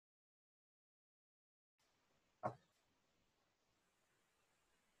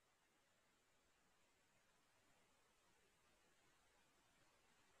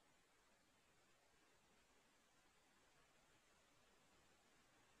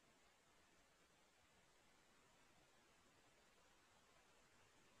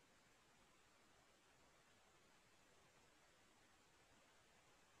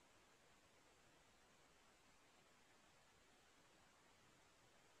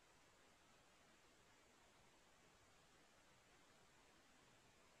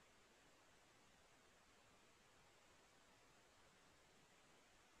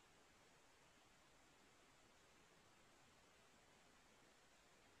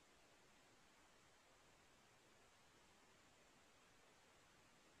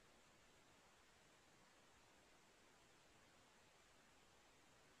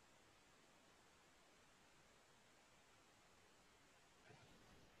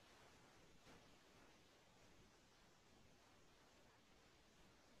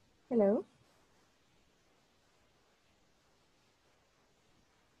Hello.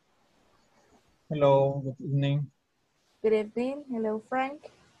 Hello, good evening. Good evening. Hello, Frank.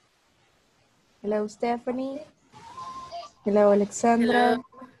 Hello, Stephanie. Hello, Alexandra.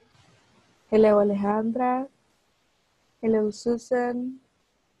 Hello. Hello, Alejandra. Hello, Susan.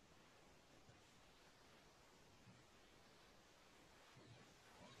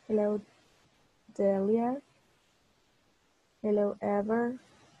 Hello, Delia. Hello, Ever.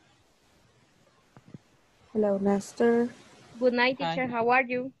 Hello, Nestor. Good night, Hi. teacher. How are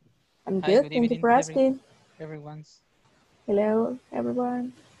you? I'm Hi, good. good Thank you evening, for asking. everyone's. Hello,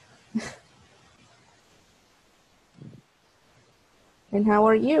 everyone. And how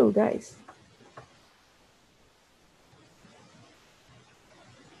are you guys?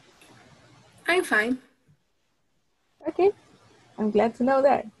 I'm fine. Okay. I'm glad to know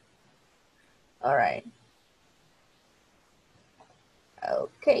that. All right.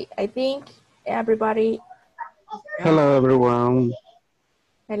 Okay. I think everybody. Hello, everyone.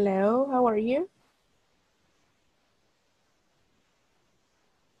 Hello. How are you?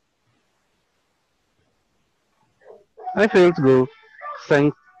 I feel good.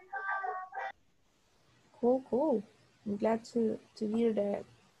 Thanks. Cool, cool. I'm glad to hear that.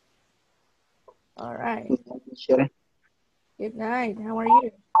 All right. Sure. Good night. How are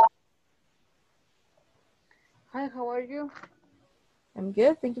you? Hi, how are you? I'm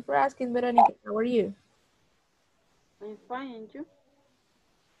good. Thank you for asking, Veronica. How are you? I'm fine, and you?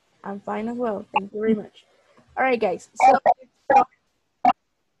 I'm fine as well. Thank you very much. All right, guys. So,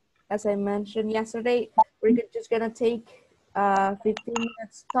 as I mentioned yesterday, we're just going to take 15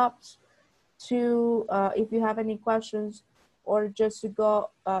 minutes tops to, if you have any questions, or just to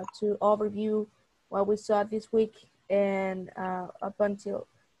go to overview what we saw this week and up until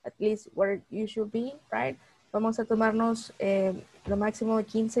at least where you should be, right? Vamos a tomarnos lo máximo de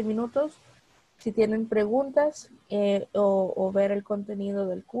 15 minutos. Si tienen preguntas o ver el contenido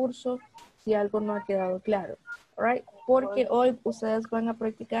del curso, si algo no ha quedado claro, all right? Porque hoy ustedes van a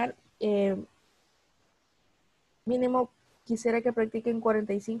practicar mínimo quisiera que practiquen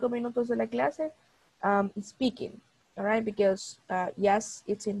 45 minutos de la clase speaking, all right? Because yes,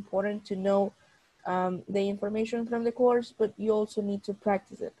 it's important to know the information from the course, but you also need to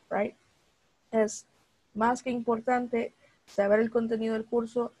practice it, right? Es más que importante saber el contenido del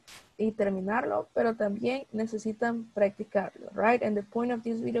curso y terminarlo, pero también necesitan practicarlo, right? And the point of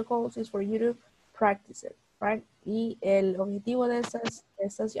this video calls is for you to practice it, right? Y el objetivo de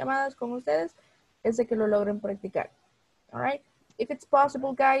estas llamadas con ustedes es de que lo logren practicar, all right? If it's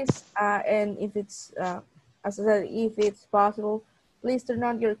possible, guys, and if it's, as I said, if it's possible, please turn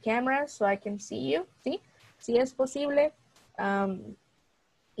on your camera so I can see you, ¿sí? Si es posible,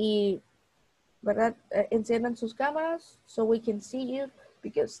 y ¿verdad? Enciendan sus cámaras so we can see you,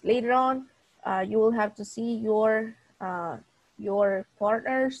 because later on you will have to see your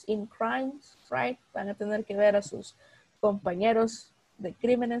partners in crimes, right? Van a tener que ver a sus compañeros de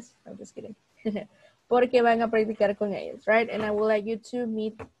crímenes. I'm just kidding. Porque van a practicar con ellos, right? And I would like you to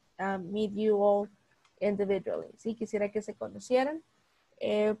meet you all individually. Sí, quisiera que se conocieran,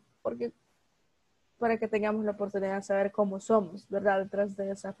 porque para que tengamos la oportunidad de saber cómo somos, ¿verdad? Detrás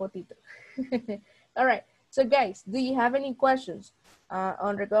de esa fotito. All right. So guys, do you have any questions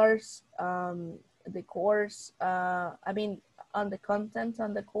on regards the course? I mean, on the content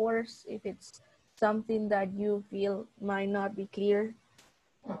on the course, if it's something that you feel might not be clear?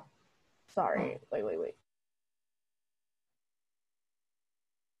 Sorry, wait.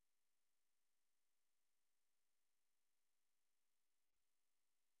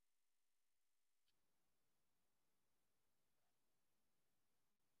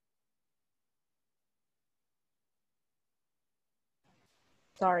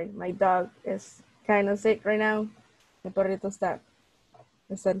 Sorry, my dog is kind of sick right now. Mi perrito está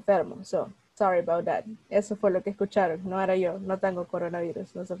enfermo, so sorry about that. Eso fue lo que escucharon, no era yo, no tengo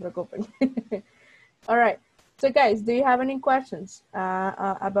coronavirus, no se preocupen. All right, so guys, do you have any questions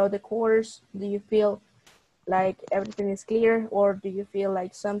about the course? Do you feel like everything is clear, or do you feel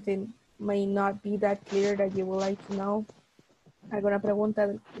like something may not be that clear that you would like to know? ¿Alguna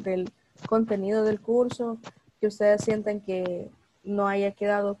pregunta del contenido del curso que ustedes sientan que no haya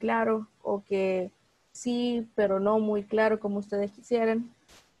quedado claro, o que sí, pero no muy claro como ustedes quisieran?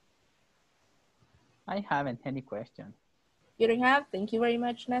 I haven't any question. You don't have? Thank you very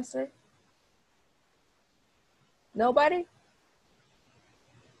much, Nestor. Nobody?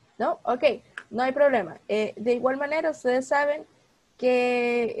 No, ok, no hay problema. De igual manera, ustedes saben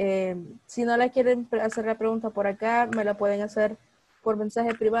que si no la quieren hacer la pregunta por acá, me la pueden hacer por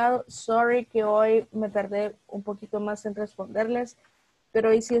mensaje privado. Sorry que hoy me tardé un poquito más en responderles. pero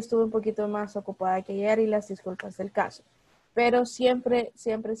hoy sí estuve un poquito más ocupada que ayer y las disculpas del caso. Pero siempre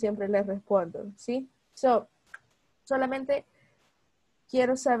les respondo, ¿sí? So, solamente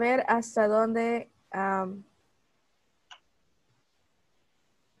quiero saber hasta dónde han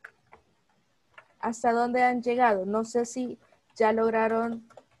llegado. No sé si ya lograron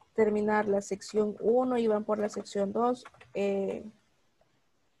terminar la sección 1 y van por la sección 2. I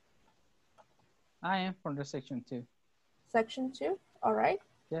am from the section 2. Section 2, all right.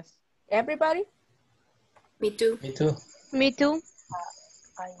 Yes. Everybody? Me too. Me too. Me too.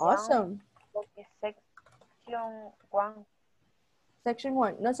 Awesome. Section 1. Section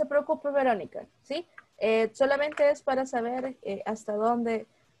 1. No se preocupe, Verónica, ¿sí? Solamente es para saber hasta dónde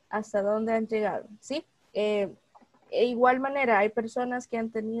han llegado, ¿sí? De igual manera, hay personas que han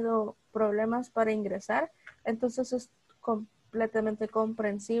tenido problemas para ingresar, entonces es completamente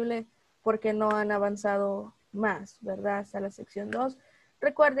comprensible porque no han avanzado más, ¿verdad? Hasta la sección 2.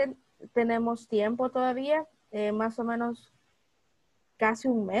 Recuerden, tenemos tiempo todavía, más o menos casi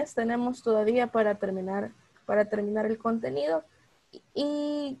un mes tenemos todavía para terminar el contenido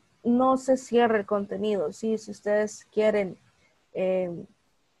y no se cierra el contenido, ¿sí? Si ustedes quieren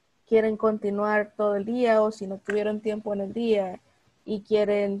continuar todo el día o si no tuvieron tiempo en el día y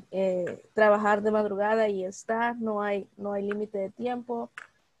quieren trabajar de madrugada y no hay límite de tiempo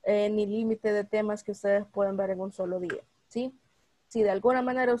ni límite de temas que ustedes pueden ver en un solo día, ¿sí? Si de alguna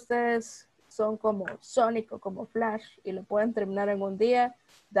manera ustedes son como Sonic o como Flash y lo pueden terminar en un día,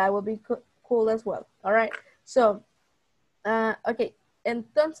 that would be cool as well. All right. So, ok.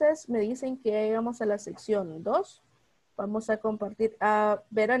 Entonces me dicen que llegamos a la sección 2. Vamos a compartir.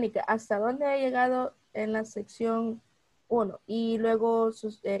 Verónica, ¿hasta dónde ha llegado en la sección 1? Y luego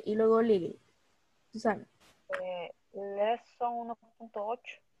Lili. Susana. Lesson 1.8.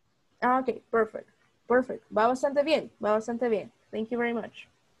 Ok, perfect. Va bastante bien. Thank you very much.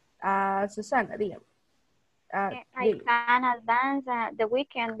 Susana, dígame. I Lili. can advance the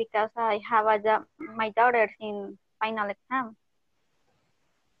weekend because I have my daughters in final exam.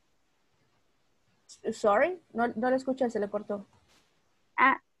 Sorry, no le escuché, se le cortó.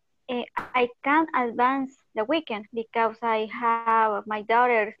 I can advance the weekend because I have my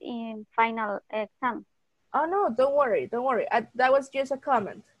daughters in final exam. Oh, no, don't worry. That was just a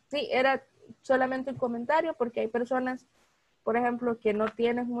comment. Sí, era solamente un comentario porque hay personas, por ejemplo, que no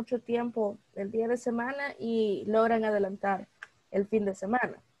tienen mucho tiempo el día de semana y logran adelantar el fin de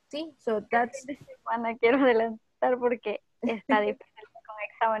semana. Sí, so that's... Bueno, quiero adelantar porque está difícil con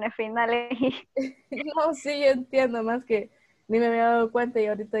exámenes finales. No, sí, yo entiendo, más que ni me había dado cuenta y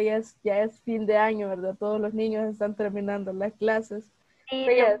ahorita ya es fin de año, ¿verdad? Todos los niños están terminando las clases. Sí,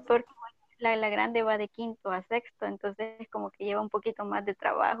 Yes. porque la grande va de quinto a sexto, entonces como que lleva un poquito más de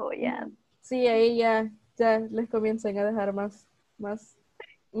trabajo ya. Sí, ahí ya les comienzan a dejar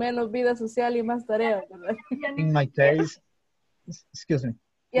menos vida social y más tareas, ¿verdad? In my case, excuse me.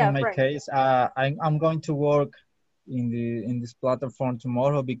 Yeah, in my Frank. case, I'm going to work in this platform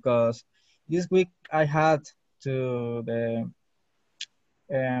tomorrow because this week I had to the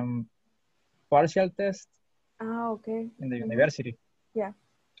partial test Okay. in the university. Yeah.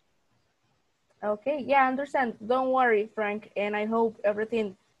 Okay, yeah, I understand. Don't worry, Frank, and I hope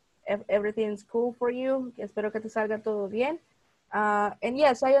everything's cool for you. Espero que te salga todo bien. And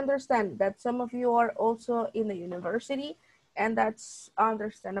yes, I understand that some of you are also in the university, and that's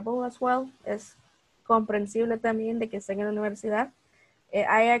understandable as well. Es comprensible también de que estén en la universidad.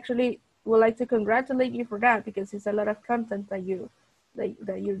 I actually would like to congratulate you for that because it's a lot of content that you're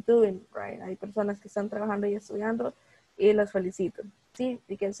doing, right? Hay personas que están trabajando y estudiando y los felicito. Sí,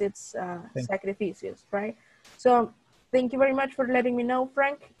 because it's sacrificios, right? So, thank you very much for letting me know,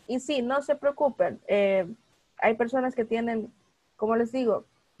 Frank. Y sí, no se preocupen. Hay personas que tienen, como les digo,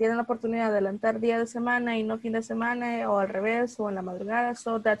 tienen la oportunidad de adelantar día de semana y no fin de semana, o al revés, o en la madrugada,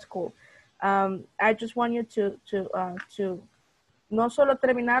 so that's cool. I just want you to no solo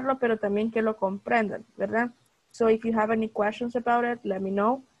terminarlo, pero también que lo comprendan, ¿verdad? So if you have any questions about it, let me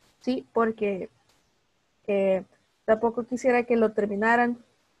know. Sí, porque tampoco quisiera que lo terminaran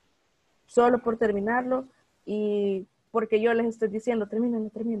solo por terminarlo y porque yo les estoy diciendo,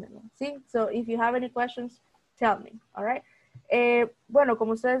 termínenlo. ¿Sí? So if you have any questions, tell me, all right? Bueno,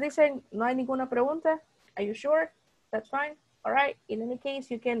 como ustedes dicen, no hay ninguna pregunta. Are you sure? That's fine. All right. In any case,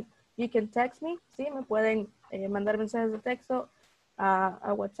 you can text me. Sí, me pueden mandar mensajes de texto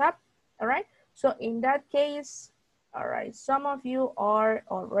a WhatsApp. All right. So in that case, all right, some of you are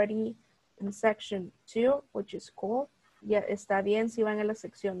already in section 2, which is cool. Ya está bien si van a la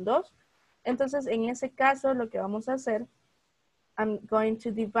sección 2. Entonces, en ese caso, lo que vamos a hacer, I'm going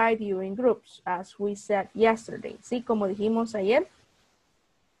to divide you in groups, as we said yesterday. Sí, como dijimos ayer,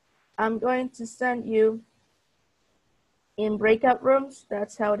 I'm going to send you in breakout rooms.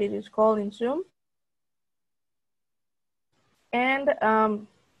 That's how it is called in Zoom. And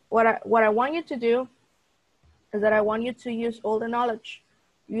what I want you to do is that I want you to use all the knowledge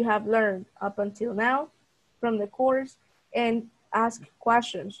you have learned up until now from the course and ask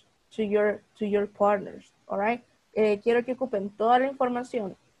questions to your partners, all right? Quiero que ocupen toda la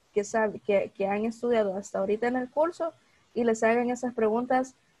información que han estudiado hasta ahorita en el curso y les hagan esas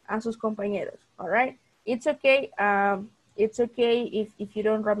preguntas a sus compañeros, all right? It's okay if you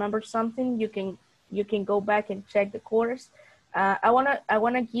don't remember something, you can go back and check the course. I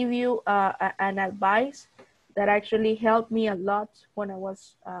wanna give you an advice that actually helped me a lot when I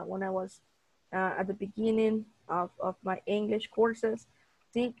was at the beginning of my English courses.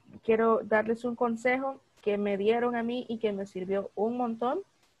 Sí, quiero darles un consejo que me dieron a mí y que me sirvió un montón.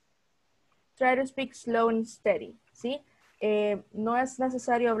 Try to speak slow and steady, ¿sí? No es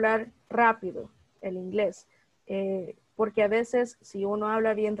necesario hablar rápido el inglés, porque a veces si uno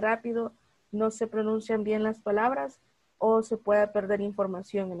habla bien rápido, no se pronuncian bien las palabras o se puede perder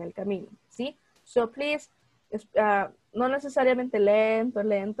información en el camino, ¿sí? So please, no necesariamente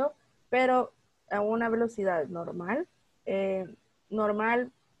lento, pero a una velocidad normal,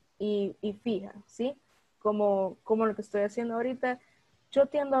 normal y fija, ¿sí? Como lo que estoy haciendo ahorita. Yo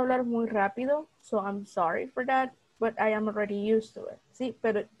tiendo a hablar muy rápido, so I'm sorry for that, but I am already used to it, ¿sí?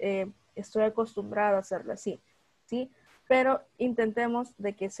 Pero estoy acostumbrada a hacerlo así, ¿sí? Pero intentemos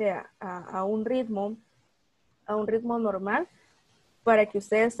de que sea a un ritmo normal para que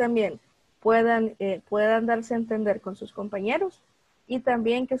ustedes también puedan darse a entender con sus compañeros y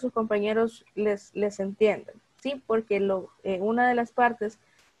también que sus compañeros les entiendan, ¿sí? Porque una de las partes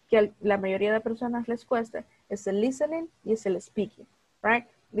que la mayoría de personas les cuesta es el listening y es el speaking, right?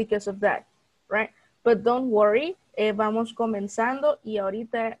 Because of that, right? But don't worry, vamos comenzando y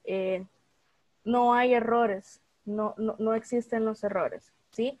ahorita no hay errores, no existen los errores,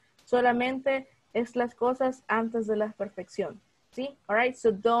 ¿sí? Solamente es las cosas antes de la perfección, ¿sí? All right,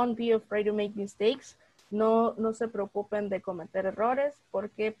 so don't be afraid to make mistakes. No se preocupen de cometer errores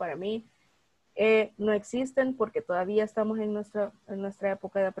porque para mí no existen porque todavía estamos en nuestra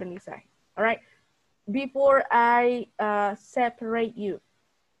época de aprendizaje. All right, before I separate you,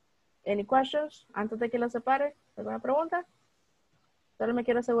 any questions? Antes de que los separe, ¿alguna pregunta? Solo me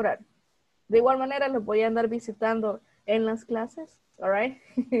quiero asegurar. De igual manera, los voy a andar visitando en las clases, all right?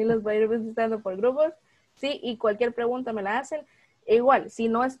 Los voy a ir visitando por grupos, ¿sí? Y cualquier pregunta me la hacen. Igual, si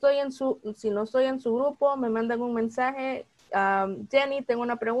no estoy en su grupo, me mandan un mensaje, Jenny, tengo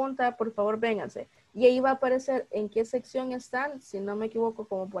una pregunta, por favor, vénganse. Y ahí va a aparecer en qué sección están, si no me equivoco,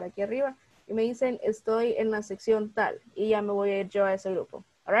 como por aquí arriba. Y me dicen, estoy en la sección tal, y ya me voy a ir yo a ese grupo,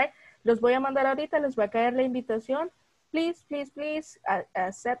 all right? Los voy a mandar ahorita, les va a caer la invitación. Please,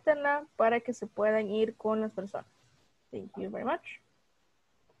 acéptenla para que se puedan ir con las personas. Thank you very much.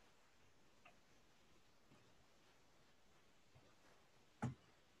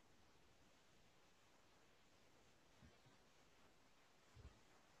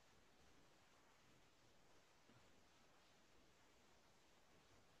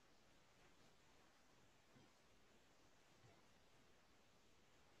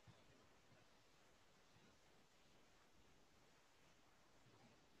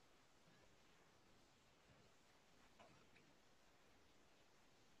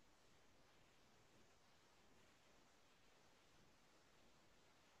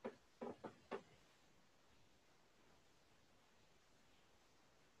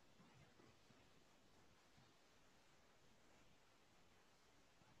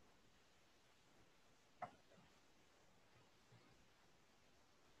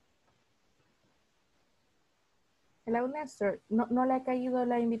 Hello, Nestor. ¿No le ha caído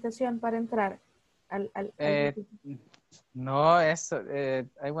la invitación para entrar al No,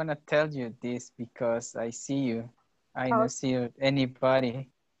 I want to tell you this because I see you. I don't see anybody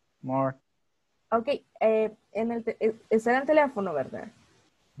more. Ok, está en el teléfono, ¿verdad?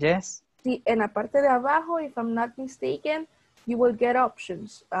 Yes. Sí, en la parte de abajo, if I'm not mistaken, you will get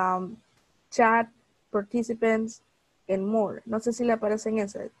options. Chat, participants, and more. No sé si le aparecen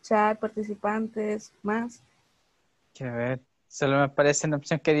esas. Chat, participantes, más. Quiero ver. Solo me aparece una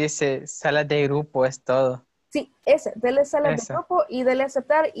opción que dice sala de grupo, es todo. Sí, ese. Dele sala de grupo y dele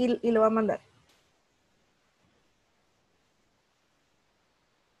aceptar y lo va a mandar.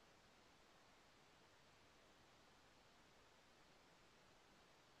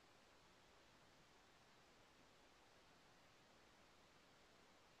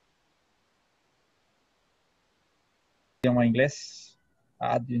 Idioma inglés.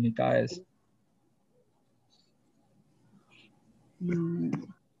 Add unique.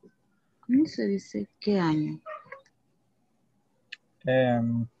 ¿Cómo se dice qué año?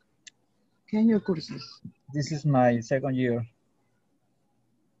 ¿Qué año de cursos? This is my second year.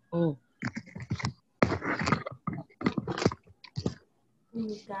 Oh,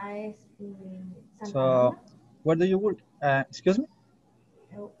 Única es Santa So, Ana. where do you work? Excuse me?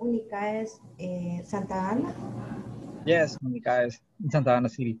 Única es Santa Ana. Yes, Monica is in Santa Ana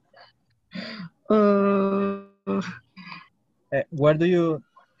City. uh, Where do you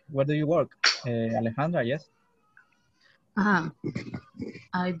work? Alejandra, yes?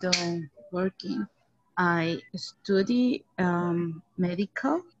 I don't working. I study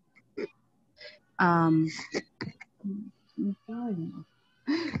medical. Quinto año.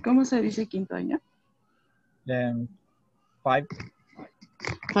 ¿Cómo se dice quinto año? 5,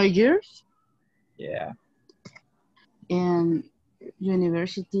 5 years yeah. in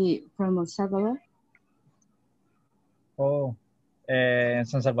university from El Salvador. Oh,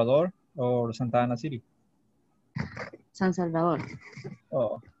 San Salvador or Santa Ana City? San Salvador.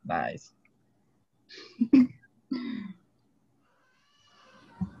 Oh, nice.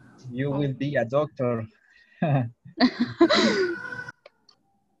 You will be a doctor.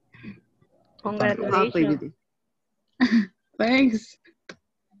 Congratulations. Thanks.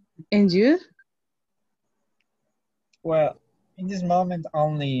 And you? Well, in this moment,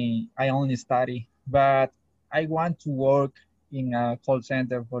 I only study, but I want to work in a call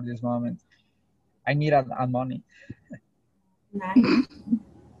center for this moment. I need a money. Nice.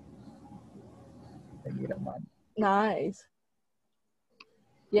 I need a money. Nice.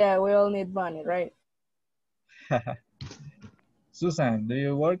 Yeah, we all need money, right? Susan, do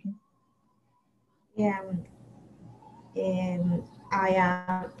you work? Yeah, I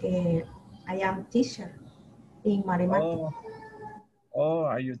am teacher in mathematics. Oh,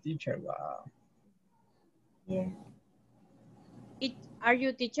 are you a teacher? Wow. Yeah. Are you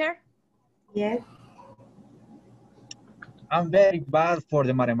a teacher? Yes. I'm very bad for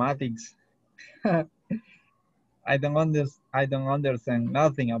the mathematics. I don't understand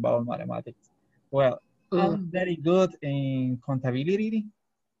nothing about mathematics. Well, I'm very good in contability.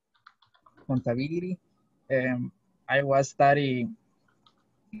 I was studying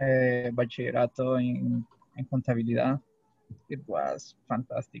bachillerato in contabilidad. It was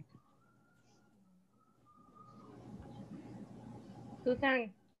fantastic.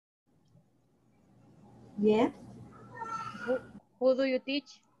 Susan, Yes. who do you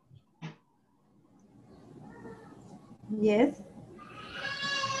teach? Yes.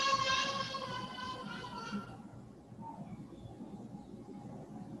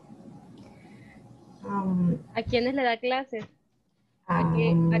 ¿A quiénes le da clases? ¿A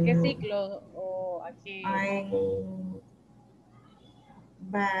qué ciclo o a qué? En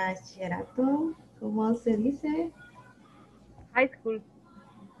bachillerato, ¿cómo se dice? High school.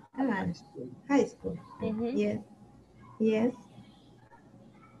 High school. Yes. Yes.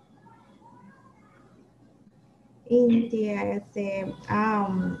 In the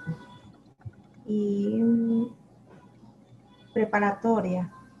y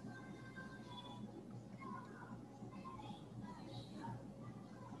preparatoria.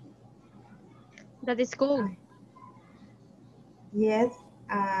 That is cool. Yes,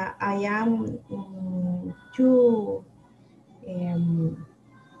 I am to,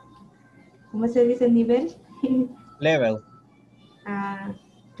 ¿cómo se dice nivel? Level.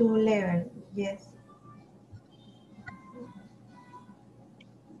 To level, yes.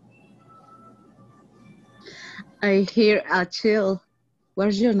 I hear a chill.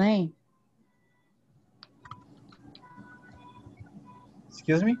 What's your name?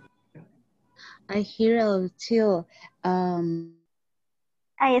 Excuse me? I hear a chill.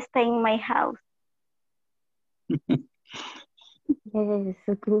 I stay in my house. Yes,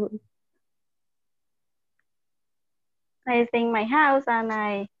 so cool. I stay in my house and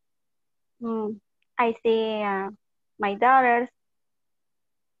I see my daughters.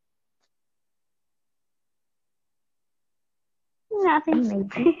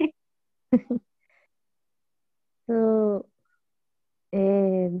 Nothing. So,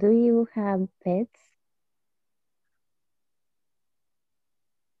 do you have pets?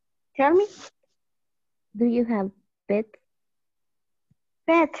 Tell me. Do you have pets?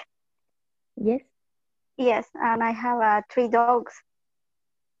 Pet? Yes. Yes, and I have 3 dogs.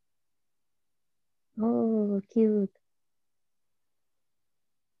 Oh, cute.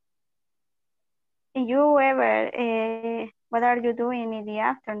 You ever, what are you doing in the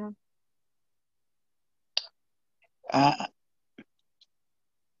afternoon? I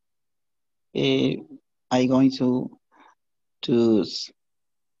going to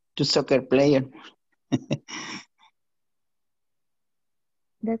soccer player.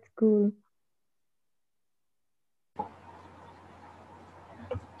 That's cool.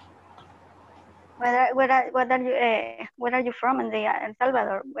 Where are you from in the El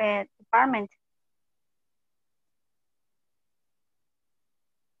Salvador department?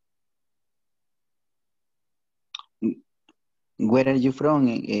 Where are you from,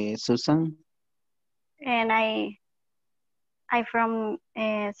 Susan? And I from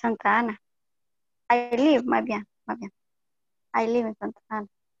Santa Ana. I live, más bien. I live in Santa Ana.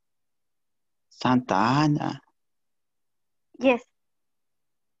 Santa Ana. Yes.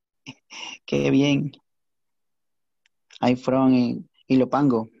 Qué bien. I'm from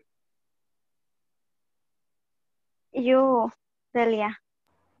Ilopango. You, Delia.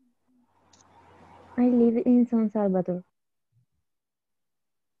 I live in San Salvador.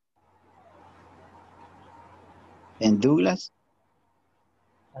 And Douglas?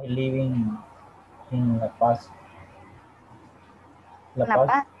 I live in La Paz. La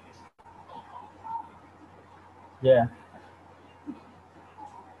Paz. Yeah.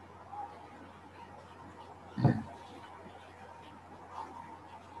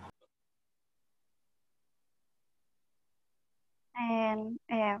 And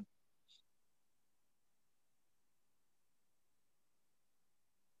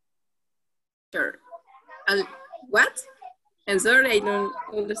Sure. What? I'm sorry, I don't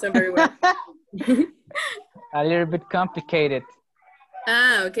understand very well. A little bit complicated.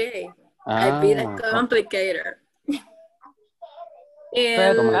 Okay. A bit complicated.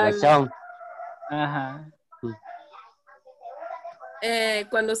 And, Comunicación. Ajá.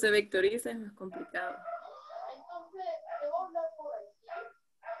 cuando se vectoriza es más complicado.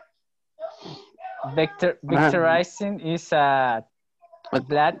 Vectorizing is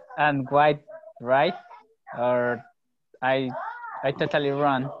black and white, right? Or I totally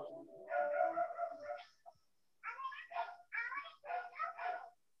wrong.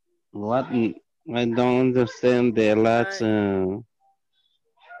 What? I don't understand the last. I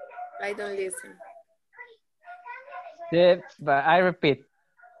don't listen. But I repeat.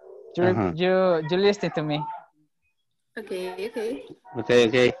 You listen to me. Okay.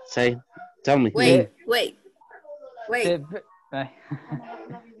 Okay. Tell me. Wait.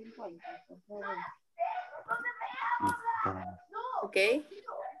 Okay.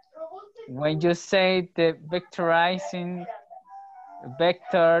 When you say the vectorizing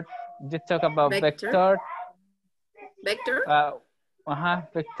vector, you talk about vector. Vector?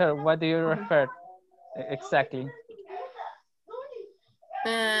 Vector. What do you refer exactly?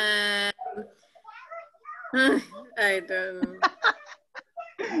 I don't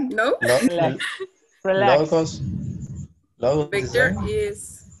know. Relax. Logos Vector design?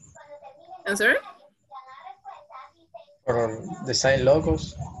 is, I'm sorry? Or design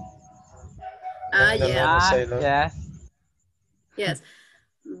logos? Yes.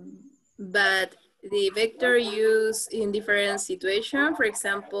 But the vector used in different situations, for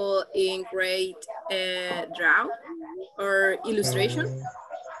example, in grade draw or illustration,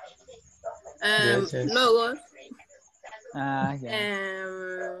 Yes. logos,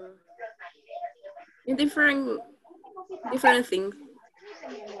 in different things.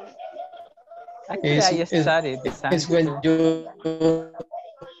 Actually, I studied design.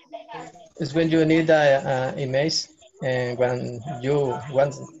 It's when you need an image and when you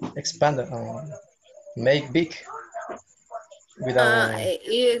want to expand or make big without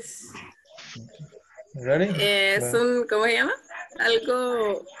es un, ¿cómo se llama?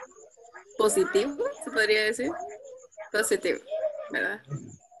 Algo positivo, se podría decir. Positive, ¿verdad?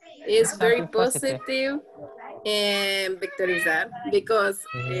 It's very positive and vectorizar because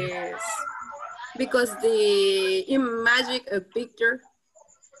the image of picture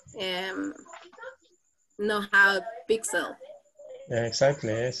no have pixel. Yeah,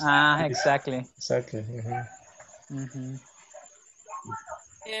 exactly. Yes. Exactly. Exactly.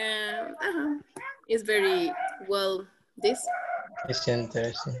 It's very well this. It's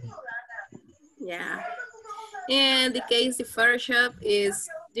interesting. Yeah. And the case the Photoshop is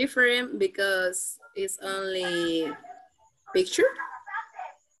different because it's only picture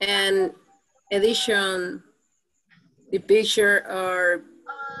and edition the picture or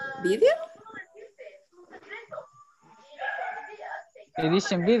video.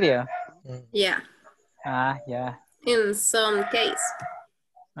 Edition video. Yeah. Yeah. In some case.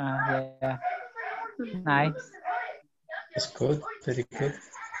 Yeah. Nice. It's good. Very good.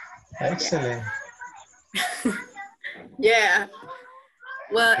 Excellent. Yeah.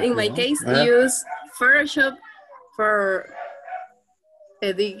 Well, in my case, I use Photoshop for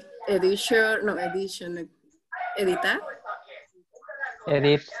editar.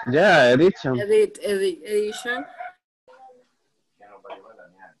 Edit. Yeah, edition. Edition.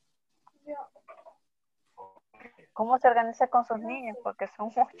 ¿Cómo se organiza con sus niños? Porque son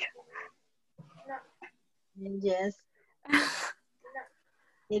muchos. Yes.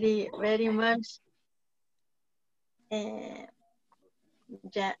 Very, very much. Yeah.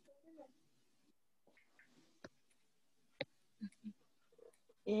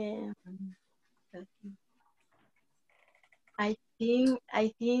 I think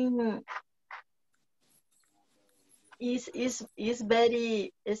is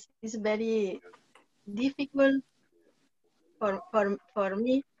very difficult for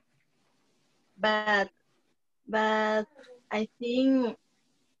me, but I think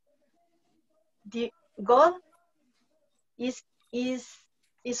the God is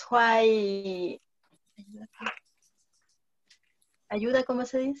why ayuda, ¿cómo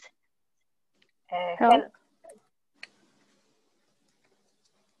se dice? Help.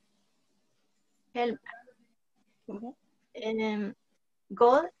 Help.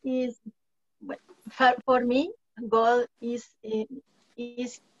 God is for me. God is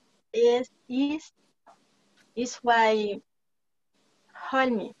why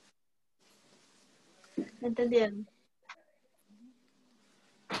hold me. ¿Me entendieron?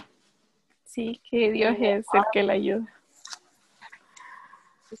 Sí, que Dios es el que la ayuda.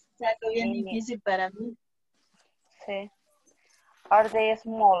 Es algo bien difícil para mí. Sí. Are they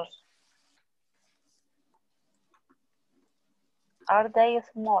small? Are they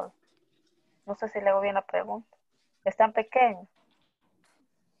small? No sé si le hago bien la pregunta. ¿Están pequeños?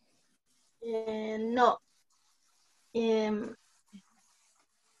 No.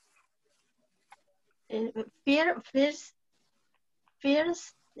 First,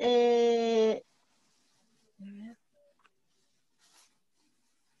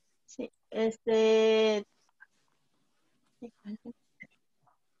 sí,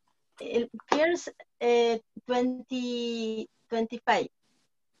 el first 25.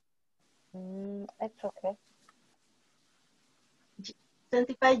 It's okay.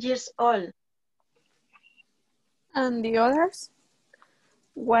 25 years old. And the others?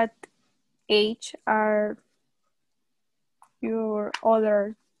 What age are your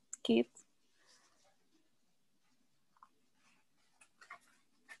other kids?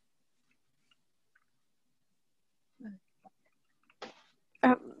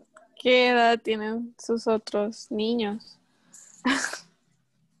 ¿Qué edad tienen sus otros niños?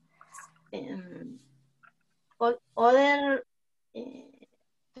 Other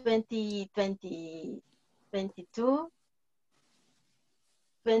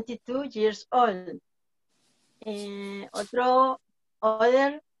 22 years old.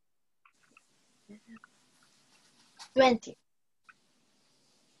 Other 20.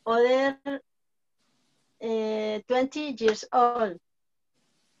 Other 20 years old.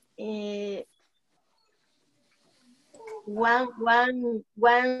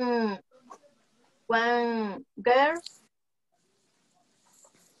 One girl.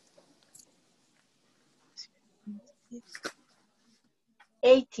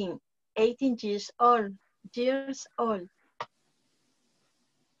 18 years old.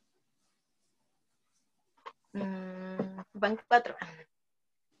 Van 4.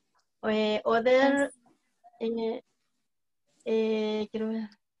 Other, quiero ver.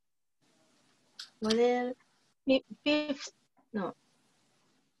 Other, 5, no.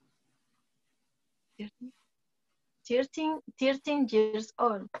 13 years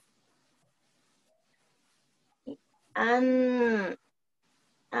old. And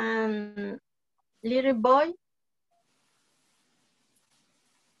little boy,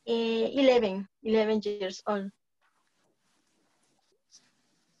 11 years old.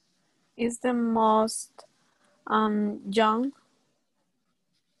 Is the most young?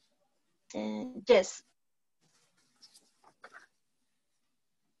 Yes.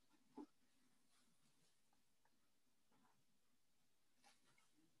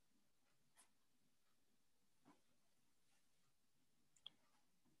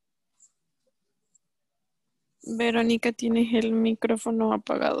 Verónica, tienes el micrófono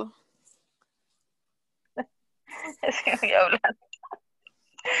apagado. Estoy hablando.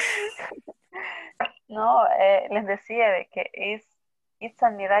 No, les decía de que it's a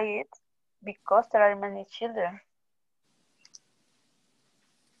right because there are many children.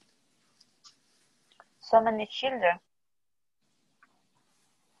 So many children.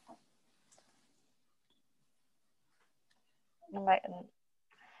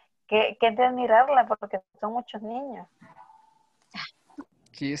 Que de admirarla porque son muchos niños.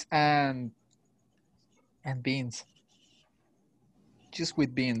 Cheese and beans. Cheese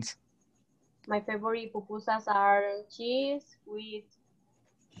with beans. My favorite pupusas are cheese with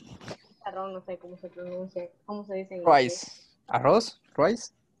arroz, no sé cómo se pronuncia, cómo se dice en inglés. Rice. Arroz?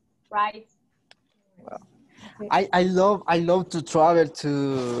 Rice? Rice. Wow. I love to travel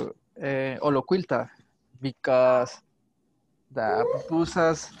to Oloquilta. because the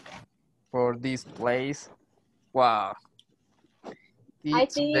pupusas for this place, wow, I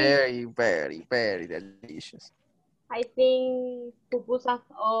it's think very, very, very delicious. I think pupusas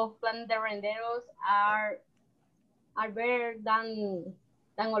of plan de renderos are better than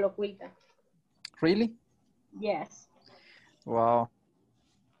holocuilta. Really? Yes. Wow.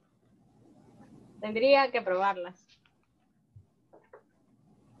 Tendría que probarlas.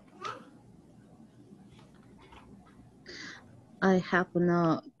 I have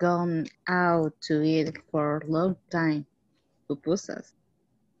not gone out to eat for a long time. Pupusas.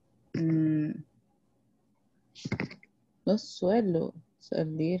 No suelo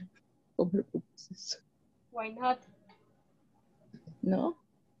salir a comer pupusas. Why not? No.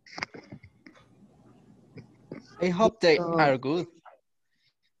 I hope they So, are good.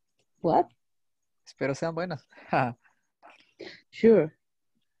 what? Espero sean buenas. Sure.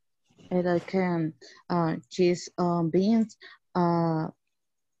 And I can cheese beans,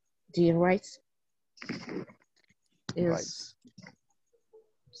 the rice is Right.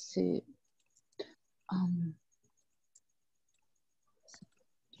 see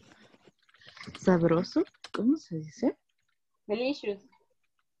sabroso, ¿cómo se dice? Delicious.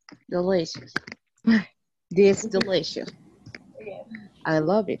 Delicious. This delicious. Yes. I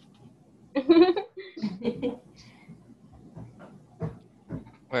love it.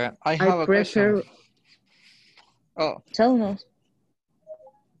 Well, I have a question. Oh, Tell us.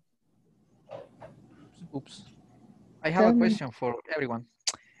 oops. I have a question for everyone.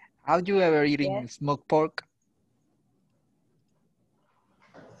 Have you ever eaten smoked pork?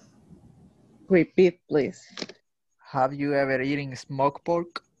 Repeat, please. Have you ever eaten smoked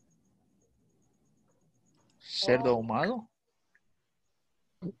pork? Cerdo ahumado?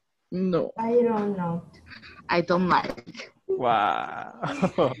 No. I don't know. I don't like. Wow.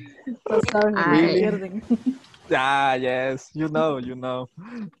 Really? Ah, yes. You know, you know.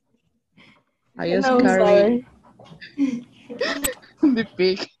 I just carry the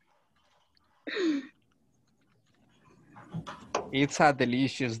pig. It's a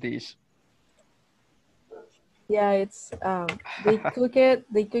delicious dish. Yeah, it's they cook it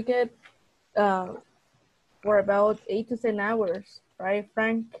for about 8 to 10 hours, right,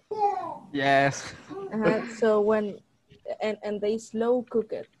 Frank? Yes. So when and they slow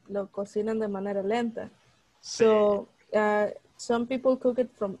cook it, lo cocinan de manera lenta. So some people cook it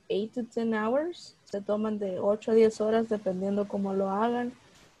from 8 to 10 hours. Se toman de 8 a 10 horas dependiendo cómo lo hagan.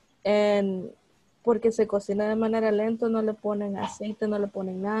 And porque se cocina de manera lenta, no le ponen aceite, no le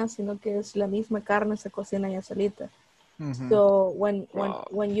ponen nada, sino que es la misma carne, se cocina ya solita. So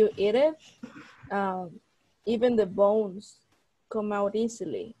when you eat it, even the bones come out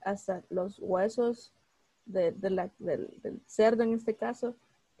easily, hasta los huesos del cerdo en este caso,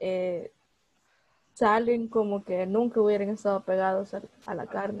 salen como que nunca hubieran estado pegados a la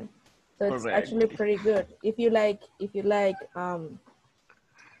carne. So it's actually pretty good. If you like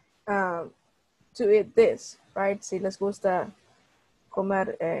to eat this, right? Si les gusta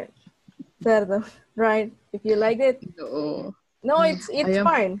comer cerdo, right? If you like it, no, it's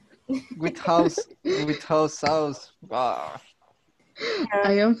fine. With house sauce. Wow.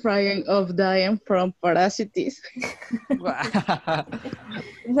 I am frying of dying from parasites.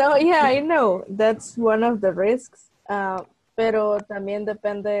 No, yeah, I know. That's one of the risks. Pero también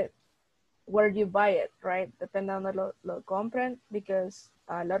depende where you buy it, right? Depende on lo compran, because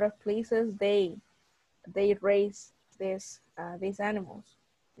a lot of places they raise these animals.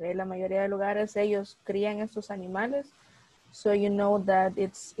 La mayoría de lugares ellos crían estos animales, so you know that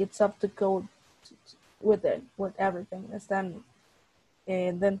it's up to code with everything. Están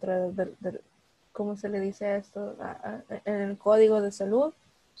dentro del ¿cómo se le dice esto? En el código de salud.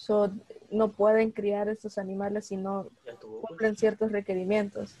 So, no pueden criar estos animales si no cumplen ciertos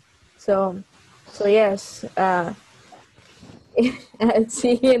requerimientos. So yes.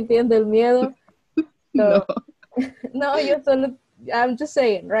 Sí, entiendo el miedo. So, no, yo solo, I'm just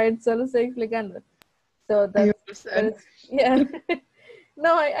saying, right? Solo estoy explicando. So that's yeah.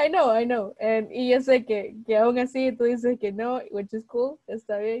 No, I know. Y yo sé que aún así tú dices que no, which is cool,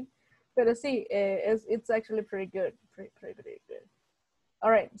 está bien. Pero sí, it's actually pretty good. Pretty good. All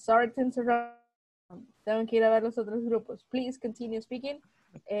right, sorry to interrupt. Tengo que ir a ver los otros grupos. Please continue speaking.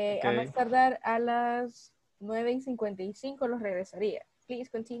 A más tardar a las 9:55 los regresaría. Please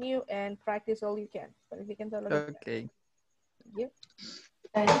continue and practice all you can. Practiquen todo lo que Okay. Thank you.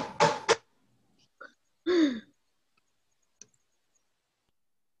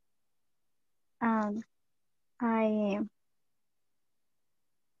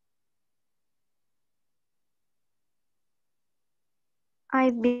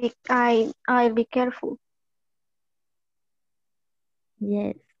 I'll be careful.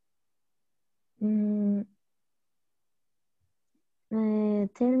 Yes. Mm,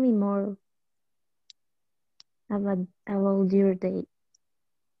 tell me more about your day.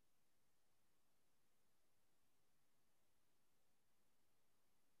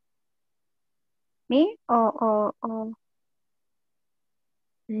 Me or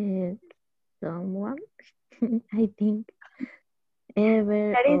Someone, I think,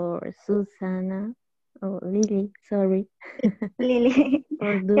 Ever that is or Susanna or Lily, sorry. Lily.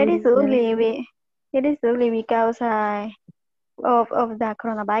 Or That is Douglas. ugly. It is ugly because of the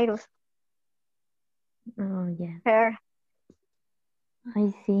coronavirus. Oh, yeah, Her.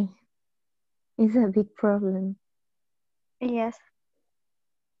 I see. It's a big problem. Yes.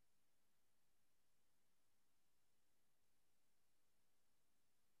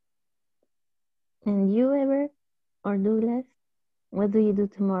 And you, Ever or Douglas, what do you do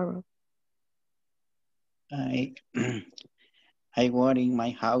tomorrow? I I work in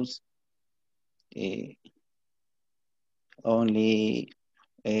my house. Only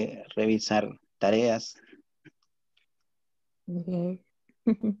revisar tareas. Yes,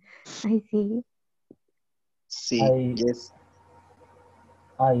 I see. Sí, yes.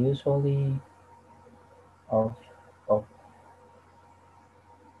 I usually of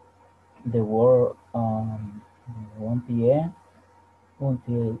the work 1 p.m.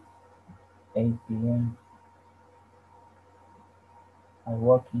 until 8 p.m. I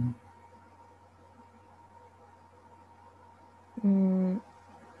working.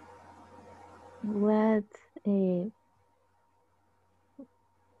 What,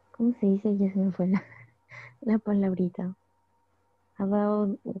 ¿cómo se dice? Ya se me fue la palabrita.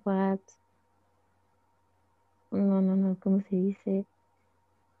 About what, no, ¿cómo se dice?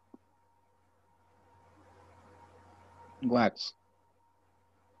 Wax.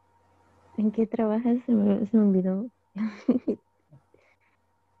 ¿En qué trabajas? Se me olvidó.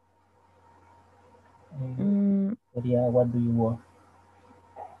 Sería what do you work?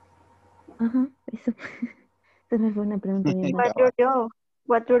 Ajá, eso. Se me fue una pregunta bien What rara. your job?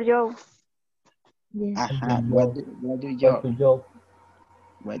 What your job? Yes. Ajá. What do you What do job?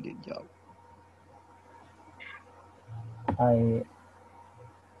 What do you job? I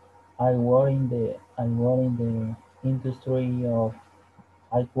work in the industry of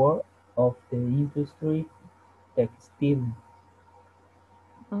I work of the industry textile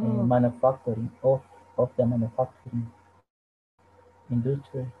manufacturing of the manufacturing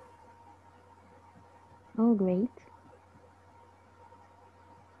industry. Oh, great.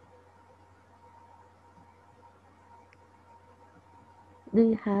 Do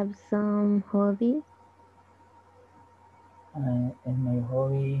you have some hobbies? And my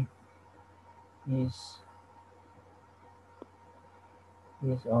hobby is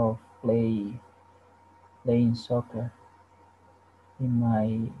of playing soccer in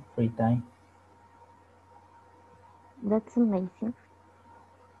my free time. That's amazing.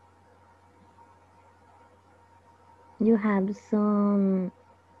 You have some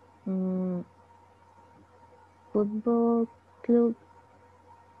football club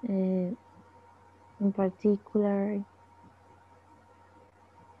in particular?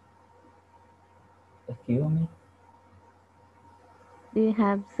 Excuse me? Do you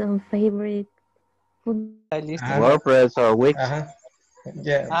have some favorite football? WordPress or Wix?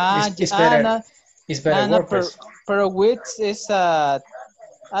 Yeah, it's better. No, It's better WordPress. Pero Wix is I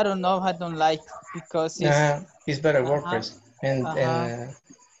don't know, I don't like because It's better WordPress, and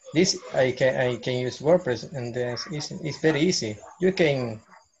this I can use WordPress, and it's very easy. You can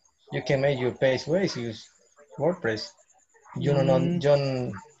make your page ways use WordPress. You don't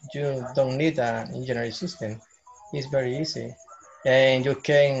need an engineering system. It's very easy, and you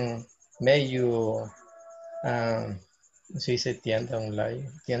can make your ¿se dice tienda online?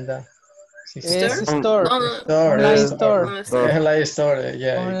 Tienda. It's store. Store. Online store. Online store.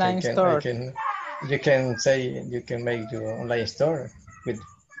 Yeah, Online store. you can say you can make your online store with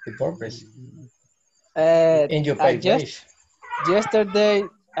WordPress. In your page wave. Yesterday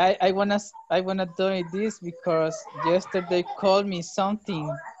I wanna do this because yesterday called me something.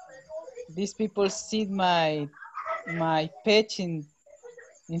 These people see my page in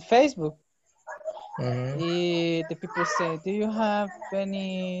Facebook. The people say, do you have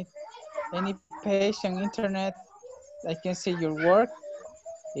any page on internet I can see your work?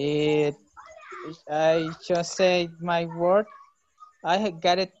 I just say my work. I have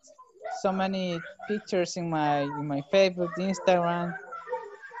got it so many pictures in my Facebook, Instagram.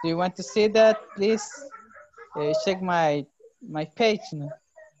 Do you want to see that? Please check my page. No?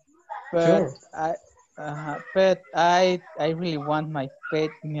 But Sure. I really want my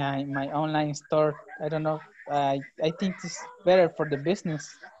page, my online store. I don't know. I think it's better for the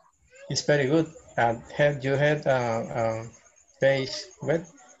business. It's very good. Have you had page web?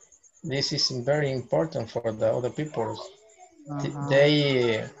 This is very important for the other people.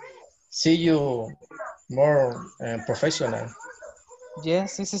 They see you more professional.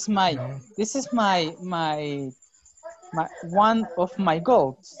 Yes, this is my one of my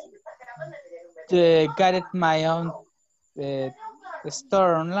goals. To get my own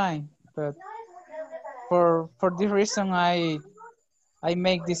store online, but for this reason I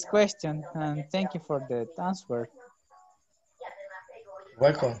make this question, and thank you for the answer.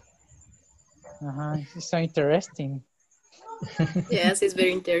 Welcome. It's so interesting. Yes, it's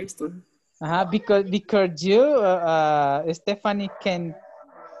very interesting. Because you, Stephanie, can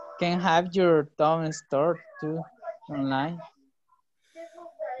have your own store too online.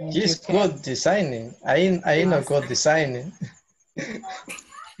 She's good designing. I know good designing.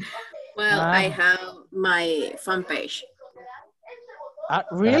 Well, I have my fan page.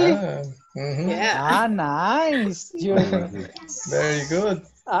 Really? Yeah. Nice. Very good.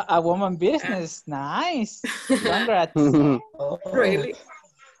 A woman business. Nice. Congrats. Really?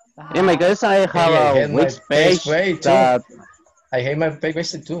 In my case, I have a Wix page that... I hate my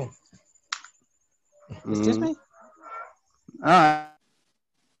page too. Excuse me?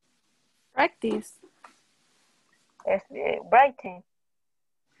 Practice. Yes, writing.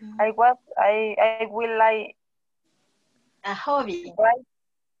 I will like a hobby.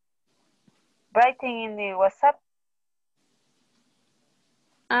 Writing in the WhatsApp.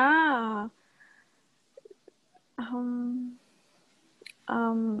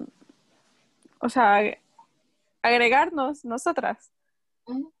 O sea, agregarnos nosotras.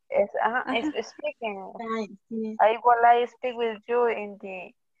 It's speaking. I will like speak with you in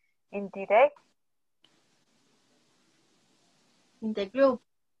direct. In the group.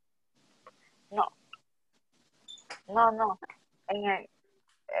 No. In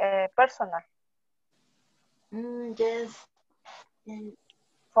a personal. Yes.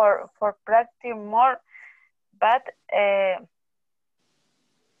 For practice more, but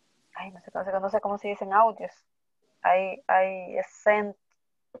no sé cómo se dicen audios. I send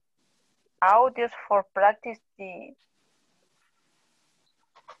audios for practice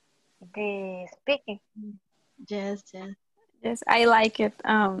the speaking. Yes. Yes, I like it.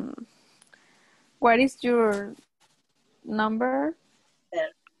 What is your number?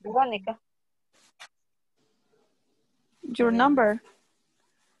 Verónica. Your number.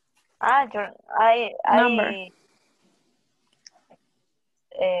 Number.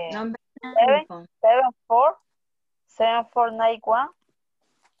 Number 7491.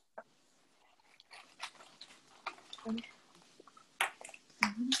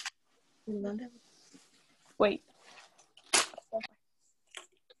 Wait.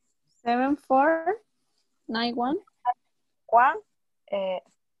 7491.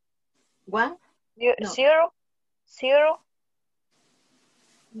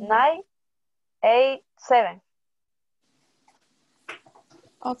 987.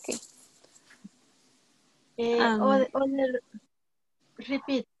 Okay.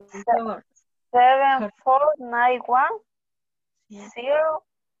 Repeat. 7491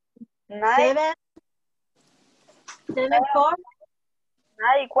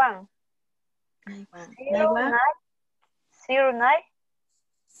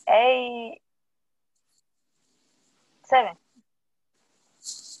 0987.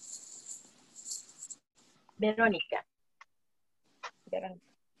 Verónica.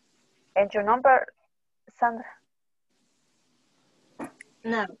 And your number, Sandra?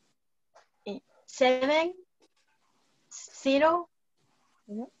 No. 7 0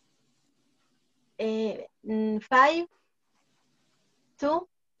 5 2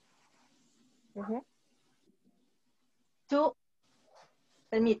 2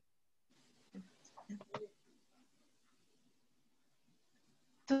 permit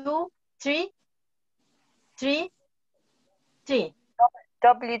 2 3 3 3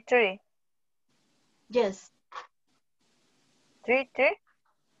 W3. Yes. 3 3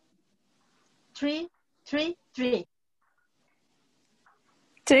 3 3 3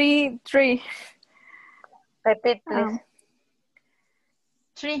 3 3. Repeat, please.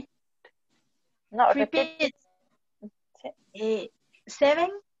 3. No, repeat.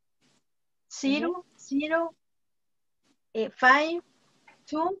 7 0 0 5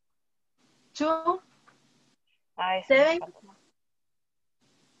 2 2 7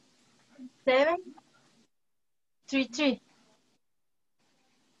 7 3 3.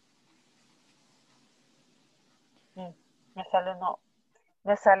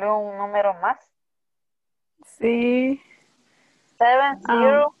 Me salió un número más. Sí.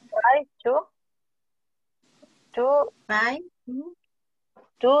 7052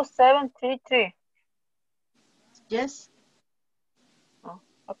 2733. Yes. Oh,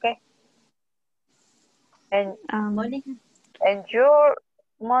 okay. And Monica. And your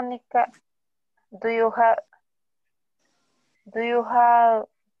Monica, do you have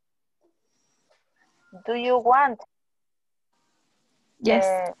do you want Yes.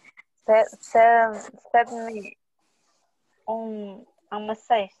 send me a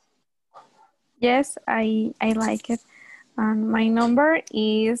message? Yes, I like it. And my number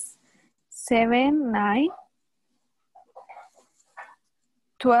is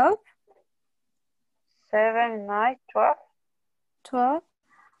 7912 7912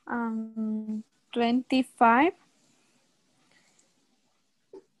 25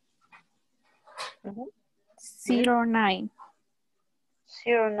 09.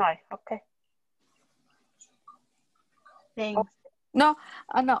 09. Okay. Thanks. No,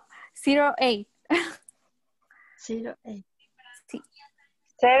 no, 08. 08. Sí.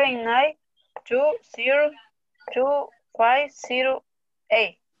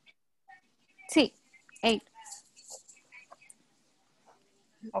 79202508. Sí, 8.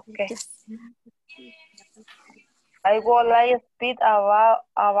 Okay. Yes. I would like to speak about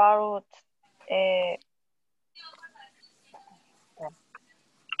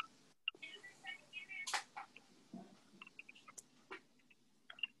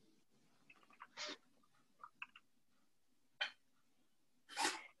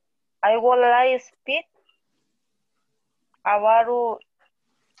I would like to speak about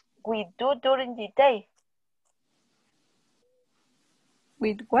we do during the day.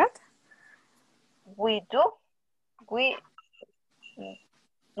 With what?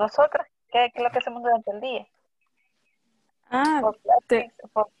 Nosotros, ¿qué es lo que hacemos durante el día? Ah, For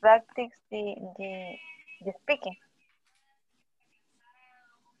practice the speaking.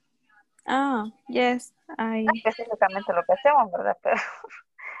 Yes, Específicamente lo que hacemos, ¿verdad?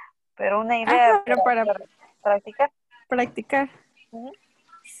 Pero una idea pero para practicar. Practicar.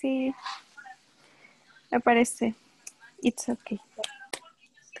 Sí, me parece. It's okay.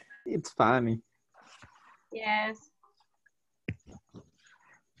 It's funny. Yes.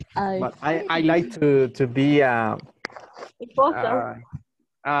 But I like to be Imposter.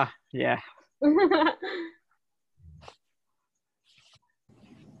 yeah.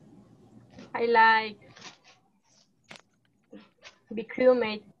 I like be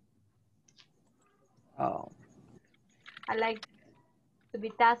crewmate. Oh. I like to be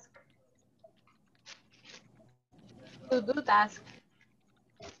task. To do task.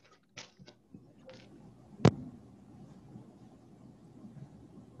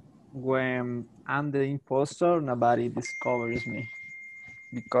 When I'm the imposter, nobody discovers me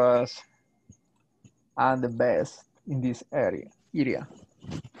because I'm the best in this area.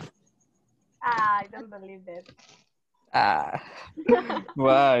 I don't believe that.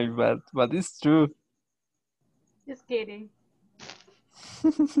 Why? But it's true. Just kidding.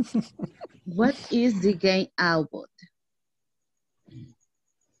 What is the game about?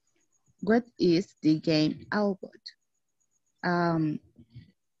 What is the game about?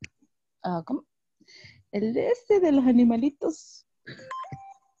 ¿Cómo? El de los animalitos.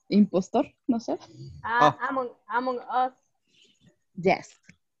 Impostor, no sé. Among Us. Yes,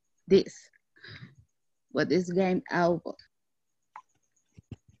 this. What is game about?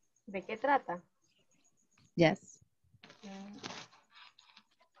 ¿De qué trata? Yes.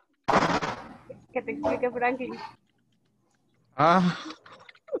 Que te explique Franklin.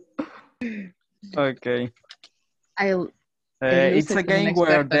 Okay. It's a game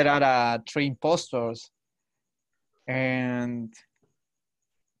where there are 3 imposters, and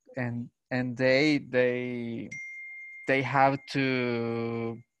they have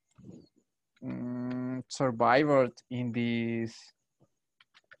to survive in this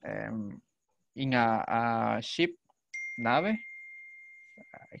in a ship nave.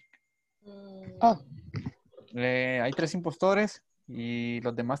 Hay 3 impostores y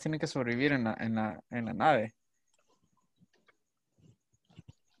los demás tienen que sobrevivir en la nave.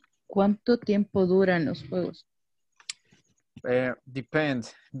 ¿Cuánto tiempo duran los juegos?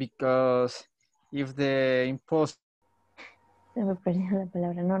 Depends, because if the imposter... Se me perdió la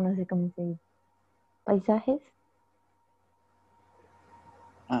palabra, no sé cómo se dice. ¿Paisajes?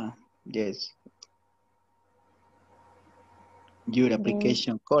 Yes. Your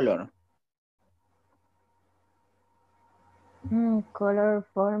application color. Color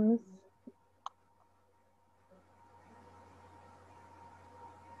forms.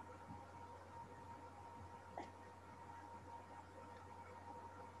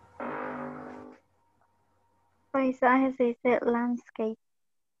 Paisaje se dice landscape.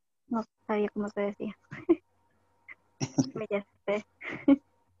 No sabía cómo se decía. Ya sé.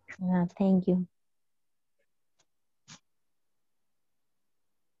 Thank you.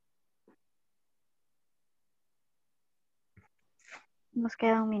 Nos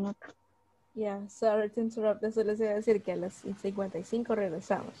queda un minuto. Yeah, sorry to interrupt. Eso les iba a decir que a las 55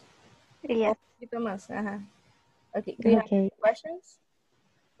 regresamos. Yeah. Un poquito más, ajá. Okay, do you have any questions?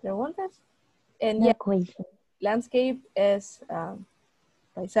 ¿Preguntas? And No yeah, question. landscape es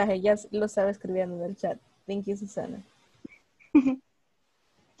paisaje. Ya lo estaba escribiendo en el chat. Thank you, Susana.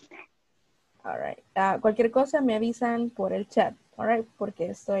 All right. Cualquier cosa me avisan por el chat. All right, porque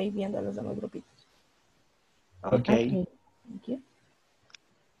estoy viendo los demás grupitos. Okay. Thank you.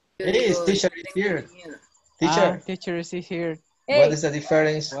 Hey, teacher is here. Teacher. Teacher is here. Hey. What is the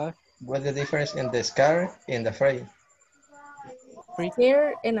difference? What's the difference in the scared and the afraid?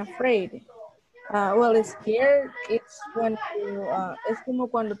 Scared and afraid. Well, scared, it's when you, es como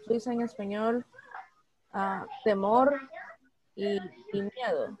cuando tú dices en español temor y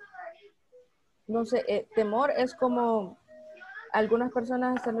miedo. No sé, temor es como, algunas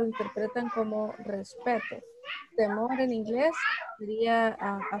personas se lo interpretan como respeto. Temor en inglés sería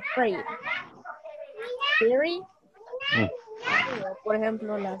afraid. Scary, por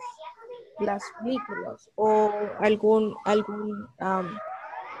ejemplo, las películas o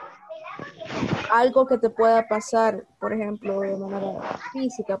algo que te pueda pasar, por ejemplo, de manera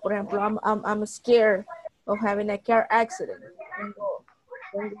física. Por ejemplo, I'm scared of having a car accident.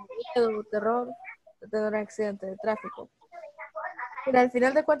 Tengo miedo, terror de tener un accidente de tráfico. Pero al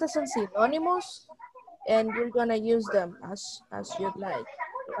final de cuentas son sinónimos and you're gonna use them as you'd like,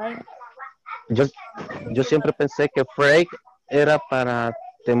 right? Yo siempre pensé que afraid era para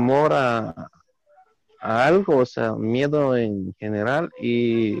temor a algo, o sea, miedo en general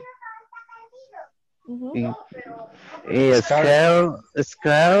y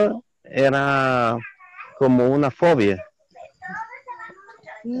scared era como una fobia.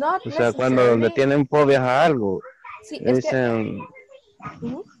 Not o sea, cuando le tienen fobias a algo, sí, dicen,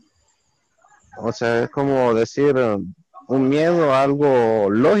 o sea, es como decir un miedo a algo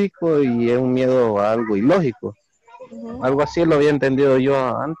lógico y un miedo a algo ilógico. Algo así lo había entendido yo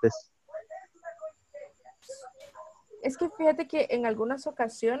antes. Es que fíjate que en algunas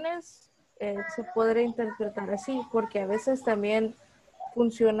ocasiones se podría interpretar así, porque a veces también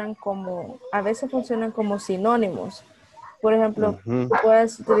funcionan como sinónimos. Por ejemplo, tú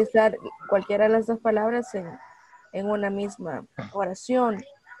puedes utilizar cualquiera de las dos palabras en una misma oración.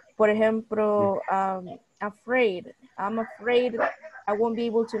 Por ejemplo, afraid. I'm afraid I won't be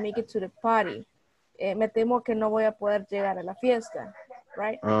able to make it to the party. Me temo que no voy a poder llegar a la fiesta,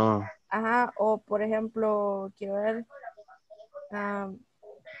 right? Ajá, o por ejemplo, quiero ver,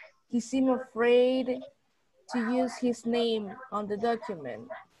 he seemed afraid to use his name on the document.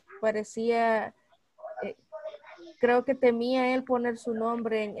 Parecía, creo que temía él poner su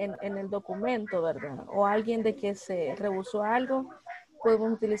nombre en el documento, ¿verdad? O alguien de que se rehusó algo,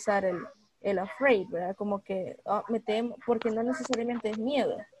 podemos utilizar el afraid, ¿verdad? Como que me temo, porque no necesariamente es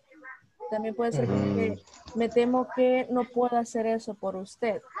miedo. También puede ser como que me temo que no puedo hacer eso por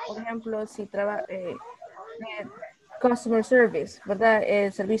usted. Por ejemplo, si trabaja customer service, ¿verdad?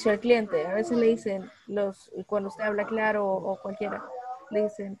 El servicio al cliente. A veces le dicen, cuando usted habla claro o cualquiera, le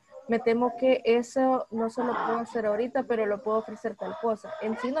dicen, me temo que eso no se lo puedo hacer ahorita, pero lo puedo ofrecer tal cosa.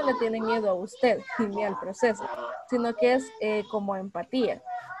 En sí no le tiene miedo a usted ni al proceso, sino que es como empatía,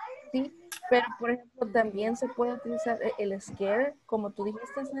 ¿sí? Pero, por ejemplo, también se puede utilizar el scare, como tú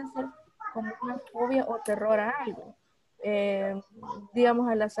dijiste, Néstor, como una fobia o terror a algo. Digamos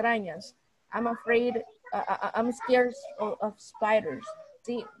a las arañas. I'm afraid, I'm scared of spiders.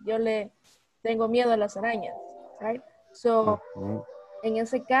 Sí, yo le tengo miedo a las arañas, right? So, en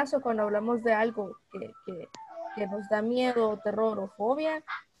ese caso, cuando hablamos de algo que nos da miedo, terror o fobia,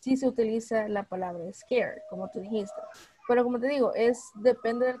 sí se utiliza la palabra scare, como tú dijiste. Pero como te digo,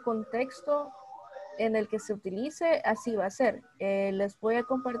 depende del contexto en el que se utilice, así va a ser. Les voy a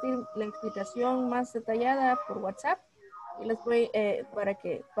compartir la explicación más detallada por WhatsApp y les voy para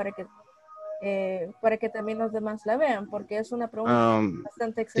que también los demás la vean, porque es una pregunta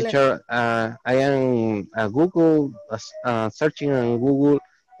bastante excelente. Teacher, I am Google searching on Google,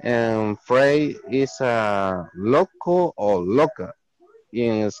 and afraid is loco or loca.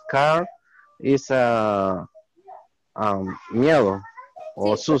 In scar is miedo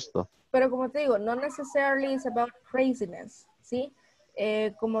o susto. Pero como te digo, no necessarily is about craziness, ¿sí?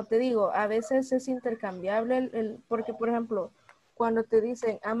 Como te digo, a veces es intercambiable, porque por ejemplo, cuando te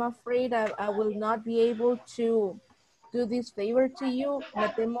dicen, I'm afraid I will not be able to do this favor to you, me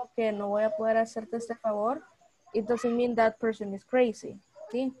temo que no voy a poder hacerte este favor, it doesn't mean that person is crazy,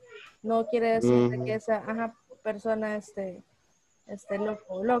 ¿sí? No quiere decir que esa, persona loco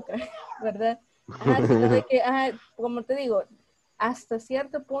o loca, ¿verdad? Ajá, sino de que, ajá, como te digo, hasta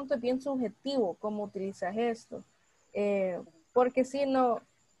cierto punto es bien subjetivo cómo utilizas esto. Porque si no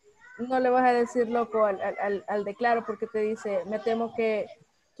le vas a decir loco al de claro porque te dice, me temo que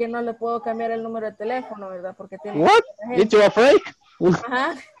no le puedo cambiar el número de teléfono, ¿verdad? Porque tiene What? gente. Did you afraid?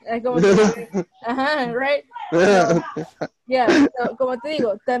 Ajá, es como que, ajá, right? So, yeah, so, como te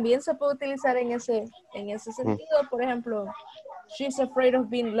digo, también se puede utilizar en ese sentido. Por ejemplo, she's afraid of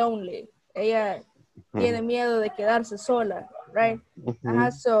being lonely. Ella tiene miedo de quedarse sola, right?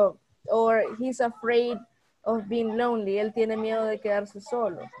 Ajá, so, or he's afraid of being lonely. Él tiene miedo de quedarse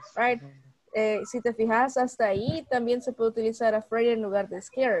solo, right? Si te fijas, hasta ahí también se puede utilizar afraid en lugar de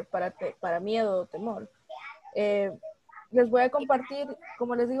scared para miedo o temor. Les voy a compartir,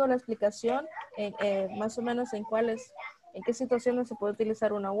 como les digo, la explicación más o menos en qué situaciones se puede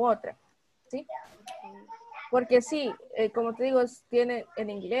utilizar una u otra, ¿sí? Porque sí, como te digo, tiene en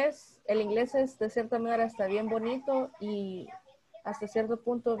inglés, el inglés es de cierta manera hasta bien bonito y hasta cierto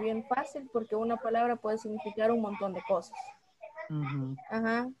punto bien fácil porque una palabra puede significar un montón de cosas.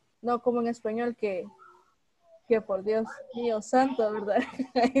 Ajá, no como en español que por Dios mío santo, ¿verdad?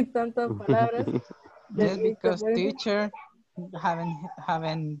 Hay tantas palabras. Just because teacher haven't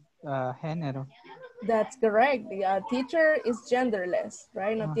género. That's correct. The teacher is genderless,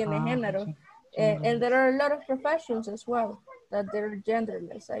 right? No tiene género. And there are a lot of professions as well that they're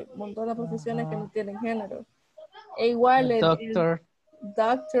genderless. Hay un montón de profesiones que no tienen género. E igual Doctor.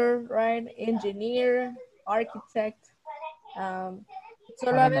 Doctor, right? Engineer, architect.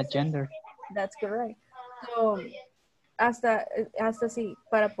 Solo a veces, gender. That's correct. So, hasta sí,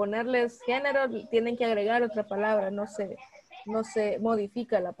 para ponerles género tienen que agregar otra palabra, no se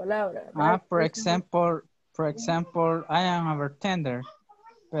modifica la palabra. Right? For example, I am a bartender,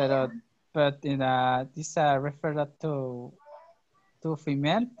 but in this refer to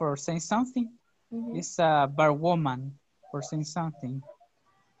female for saying something. It's a bar woman for saying something.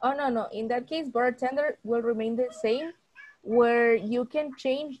 Oh, no. In that case, bartender will remain the same. Where you can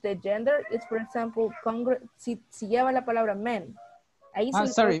change the gender is, for example, si lleva la palabra men. Ahí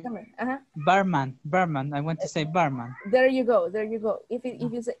sorry, barman. I want to say barman. There you go. If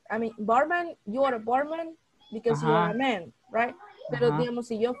you say, I mean, barman, you are a barman because you are a man, right? Pero digamos,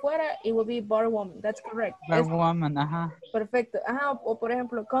 si yo fuera, it would be bar woman. That's correct. Bar woman, Perfecto. O por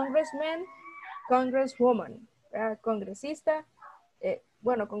ejemplo, congressman, congresswoman, congresista.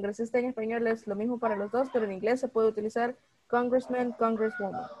 Bueno, congresista en español es lo mismo para los dos, pero en inglés se puede utilizar congressman,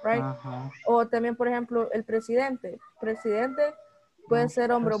 congresswoman, right? O también, por ejemplo, el presidente. Presidente puede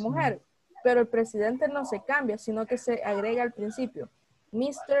ser hombre o mujer, pero el presidente no se cambia, sino que se agrega al principio.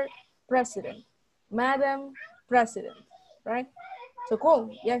 Mr. President, Madam President, right? So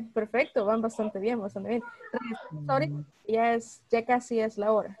cool, ya, perfecto, van bastante bien. Sorry, ya casi es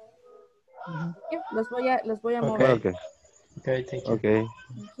la hora. Los voy a mover. Okay, thank you. Okay.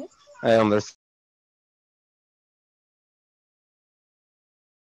 I understand.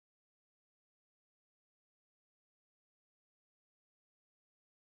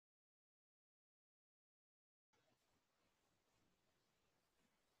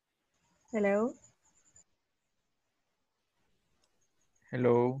 Hello.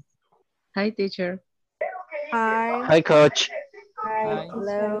 Hello. Hi, teacher. Hi. Hi, coach. Hi.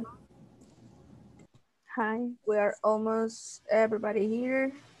 Hello. Hi. We are almost everybody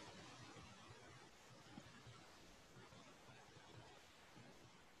here.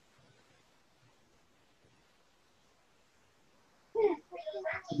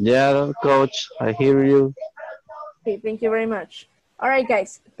 Yeah, coach, I hear you. Okay, thank you very much. All right,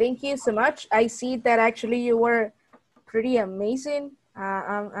 guys, thank you so much. I see that actually you were pretty amazing.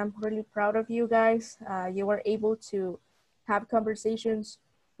 I'm really proud of you guys. You were able to have conversations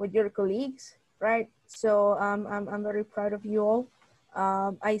with your colleagues, right? So I'm very proud of you all.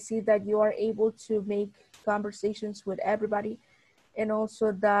 I see that you are able to make conversations with everybody, and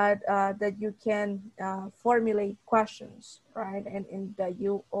also that that you can formulate questions, right? And that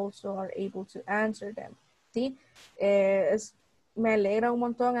you also are able to answer them. ¿Sí? Me alegra un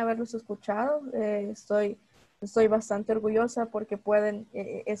montón haberlos escuchado. Estoy bastante orgullosa porque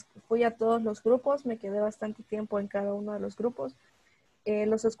fui a todos los grupos, me quedé bastante tiempo en cada uno de los grupos.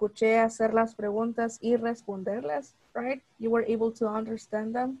 Los escuché hacer las preguntas y responderlas, right? You were able to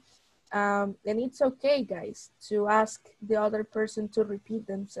understand them. And it's okay, guys, to ask the other person to repeat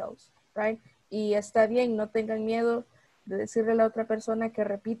themselves, right? Y está bien, no tengan miedo de decirle a la otra persona que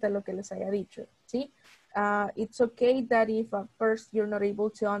repita lo que les haya dicho, ¿sí? It's okay that if at first you're not able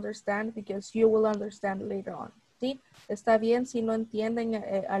to understand, because you will understand later on, ¿sí? Está bien si no entienden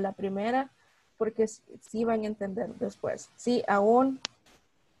a la primera, porque sí van a entender después. Sí, aún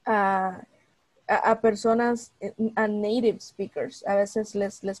a personas, a native speakers, a veces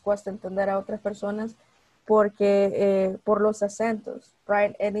les cuesta entender a otras personas porque por los acentos,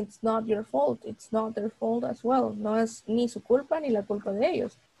 right? And it's not your fault, it's not their fault as well. No es ni su culpa ni la culpa de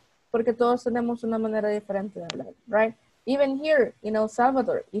ellos, porque todos tenemos una manera diferente de hablar, right? Even here in El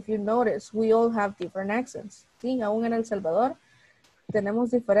Salvador, if you notice, we all have different accents. Sí, aún en El Salvador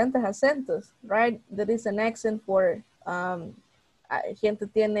tenemos diferentes acentos, right? There is an accent for, gente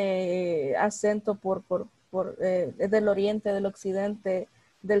tiene acento del oriente, del occidente,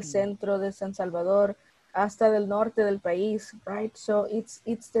 del centro de San Salvador, hasta del norte del país, right? So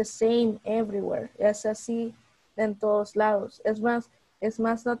it's the same everywhere. Es así en todos lados. Es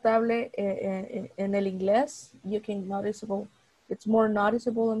más notable en el inglés. It's more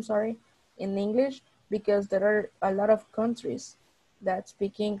noticeable, I'm sorry, in English, because there are a lot of countries that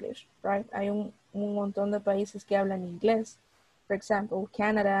speak English, right? Hay un montón de países que hablan inglés. For example,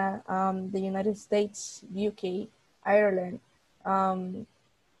 Canada, the United States, UK, Ireland,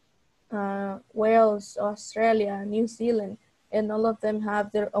 Wales, Australia, New Zealand, and all of them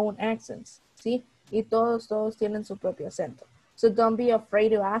have their own accents, ¿sí? Y todos tienen su propio acento. So don't be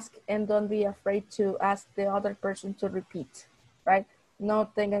afraid to ask, and don't be afraid to ask the other person to repeat, right?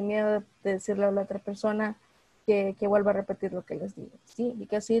 No tengan miedo de decirle a la otra persona que vuelva a repetir lo que les digo, ¿sí?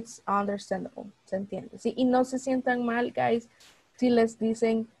 Because it's understandable, se entiende, ¿sí? Y no se sientan mal, guys, si les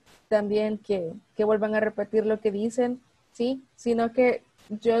dicen también que vuelvan a repetir lo que dicen, ¿sí? Sino que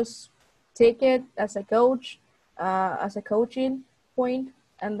just take it as a coach, as a coaching point,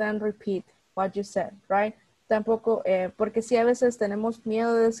 and then repeat what you said, right? Tampoco, porque sí a veces tenemos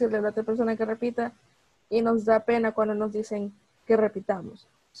miedo de decirle a la otra persona que repita y nos da pena cuando nos dicen que repitamos.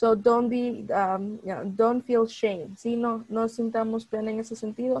 So don't feel shame, ¿sí? No sintamos pena en ese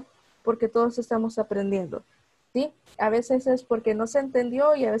sentido porque todos estamos aprendiendo, ¿sí? A veces es porque no se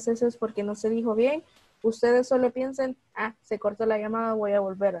entendió y a veces es porque no se dijo bien. Ustedes solo piensen, se cortó la llamada, voy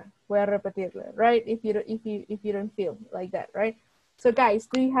a repetirla, right? If you don't feel like that, right? So guys,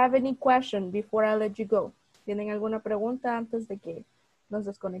 do you have any question before I let you go? ¿Tienen alguna pregunta antes de que nos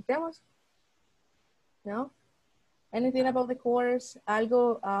desconectemos? No? Anything about the course?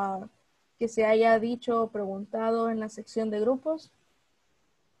 ¿Algo que se haya dicho o preguntado en la sección de grupos?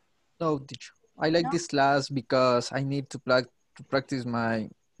 No, teacher. I like this class because I need to practice my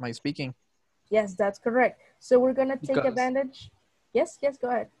speaking. Yes, that's correct. So we're going to take advantage. Yes, go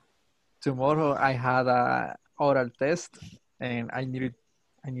ahead. Tomorrow I had a oral test and I needed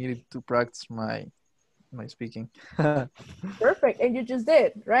to practice my speaking. Perfect. And you just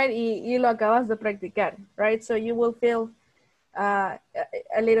did, right? Y lo acabas de practicar, right? So you will feel a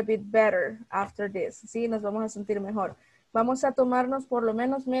little bit better after this. Sí, nos vamos a sentir mejor. Vamos a tomarnos por lo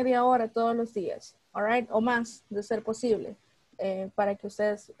menos media hora todos los días, all right? O más, de ser posible, para que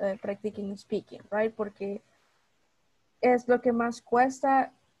ustedes practiquen speaking, right? Porque es lo que más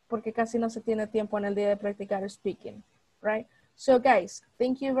cuesta, porque casi no se tiene tiempo en el día de practicar speaking, right? So guys,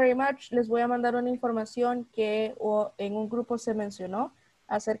 thank you very much. Les voy a mandar una información que en un grupo se mencionó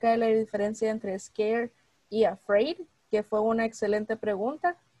acerca de la diferencia entre scared y afraid, que fue una excelente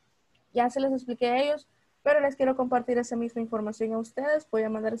pregunta. Ya se les expliqué a ellos, pero les quiero compartir esa misma información a ustedes. Voy a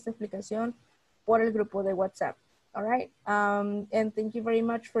mandar esta explicación por el grupo de WhatsApp. All right. And thank you very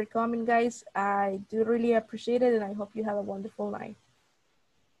much for coming, guys. I do really appreciate it, and I hope you have a wonderful night.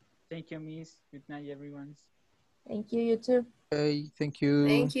 Thank you, Miss. Good night, everyone. Thank you, you too. Okay, thank you.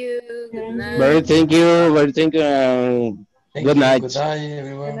 Thank you. Good night. Very thank you. Very thank you. Good night. Good night,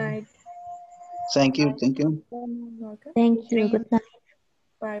 everyone. Good night. Thank you. Thank you. Thank you. Good night.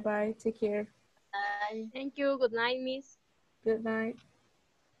 Bye-bye. Take care. Bye. Thank you. Good night, Miss. Good night.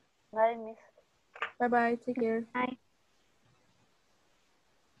 Bye, Miss. Bye-bye. Take care. Bye.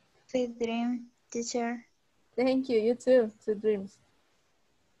 Sweet dream, teacher. Thank you. You too. Sweet dreams.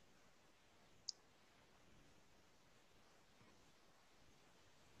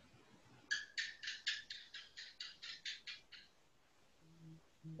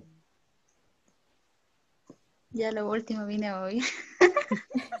 Ya lo último vine hoy.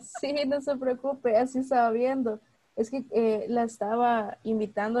 Sí, no se preocupe, así estaba viendo. Es que la estaba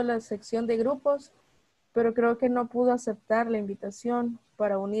invitando a la sección de grupos, pero creo que no pudo aceptar la invitación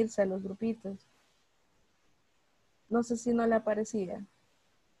para unirse a los grupitos. No sé si no le aparecía.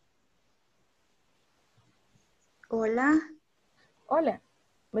 Hola. Hola,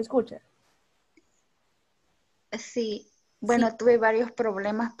 ¿me escucha? Sí. Bueno, tuve varios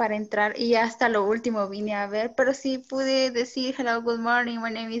problemas para entrar y hasta lo último vine a ver, pero sí pude decir hello, good morning,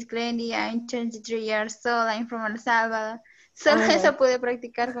 my name is Glendy, I'm 23 years old, I'm from El Salvador. Solo eso pude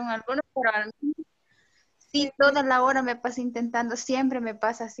practicar con algunos, Pero sí, toda la hora me pasa intentando, siempre me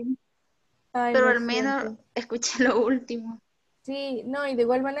pasa así. Ay, Pero lo al menos siento. escuché lo último. Sí, no, y de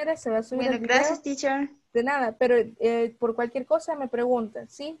igual manera se va a subir Bueno, el video. gracias, teacher. De nada, pero por cualquier cosa me preguntan,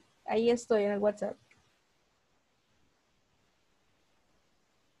 ¿sí? Ahí estoy en el WhatsApp.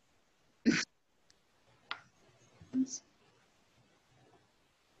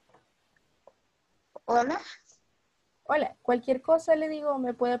 Hola. Hola, cualquier cosa le digo,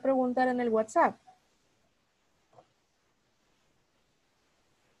 me puede preguntar en el WhatsApp.